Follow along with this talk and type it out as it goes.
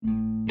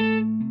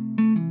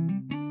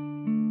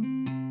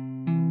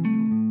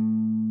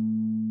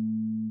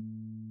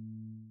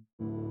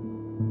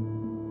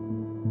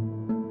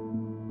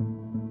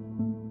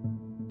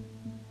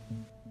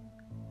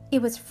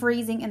It was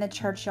freezing in the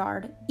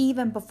churchyard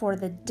even before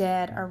the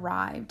dead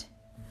arrived.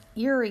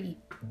 Eerie,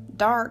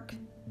 dark,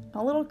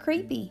 a little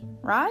creepy,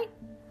 right?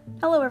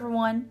 Hello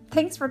everyone,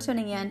 thanks for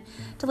tuning in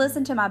to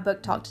listen to my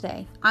book talk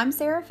today. I'm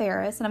Sarah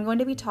Ferris and I'm going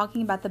to be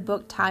talking about the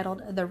book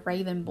titled The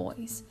Raven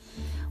Boys,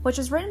 which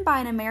was written by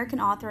an American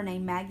author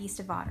named Maggie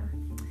Stiefvater.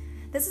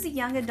 This is a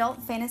young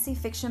adult fantasy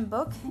fiction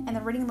book and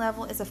the reading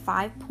level is a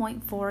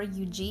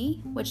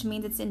 5.4 UG, which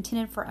means it's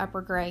intended for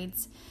upper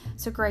grades,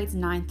 so grades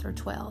 9 through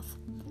 12.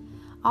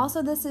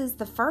 Also, this is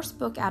the first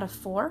book out of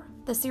 4.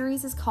 The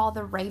series is called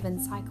The Raven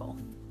Cycle.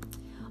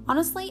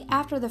 Honestly,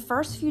 after the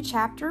first few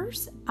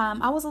chapters,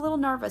 I was a little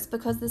nervous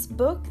because this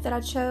book that I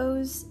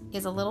chose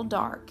is a little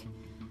dark.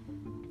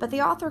 But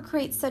the author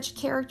creates such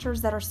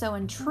characters that are so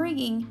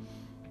intriguing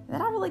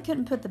that I really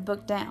couldn't put the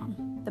book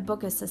down. The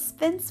book is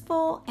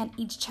suspenseful and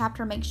each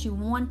chapter makes you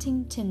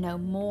wanting to know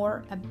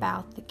more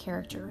about the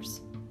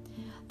characters.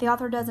 The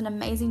author does an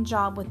amazing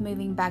job with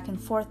moving back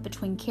and forth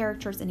between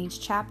characters in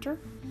each chapter,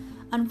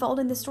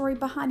 unfolding the story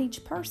behind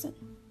each person.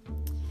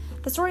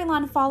 The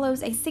storyline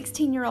follows a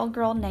 16-year-old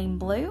girl named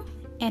Blue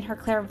and her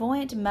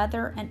clairvoyant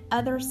mother and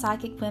other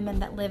psychic women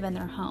that live in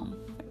their home,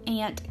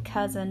 aunt,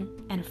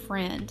 cousin, and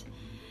friend.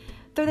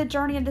 Through the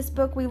journey of this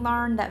book, we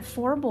learn that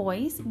 4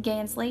 boys,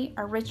 Gansley,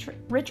 or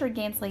Richard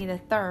Gansley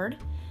III,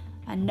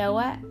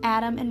 Noah,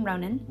 Adam, and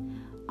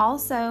Ronan,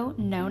 also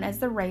known as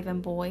the Raven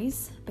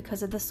Boys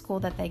because of the school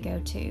that they go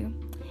to,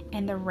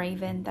 and the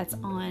raven that's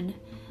on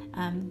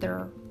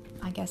their,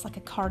 I guess, like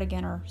a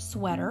cardigan or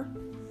sweater.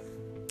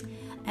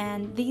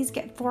 And these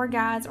 4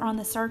 guys are on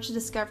the search to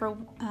discover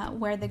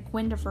where the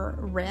Gwendifer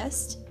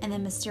rests and the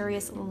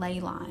mysterious ley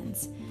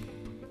lines.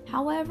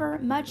 However,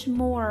 much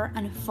more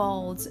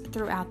unfolds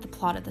throughout the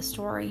plot of the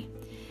story.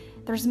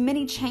 There's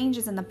many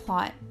changes in the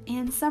plot,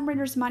 and some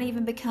readers might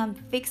even become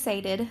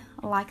fixated,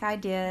 like I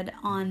did,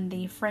 on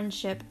the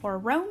friendship or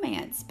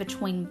romance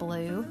between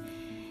Blue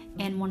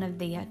and one of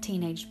the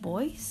teenage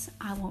boys.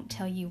 I won't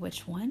tell you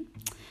which one.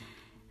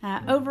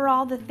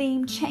 Overall, the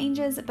theme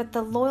changes, but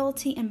the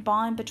loyalty and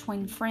bond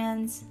between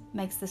friends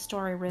makes the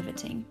story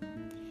riveting.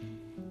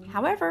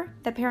 However,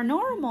 the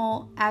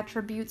paranormal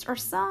attributes are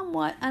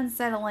somewhat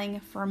unsettling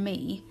for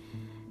me,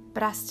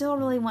 but I still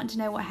really want to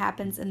know what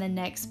happens in the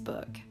next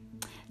book.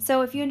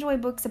 So if you enjoy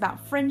books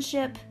about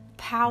friendship,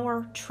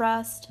 power,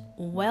 trust,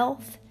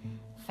 wealth,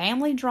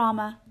 family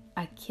drama,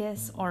 a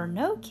kiss or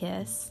no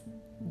kiss,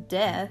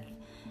 death,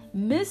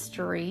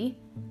 mystery,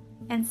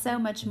 and so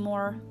much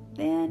more,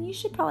 then you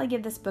should probably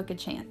give this book a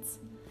chance.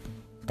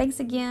 Thanks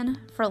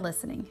again for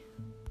listening.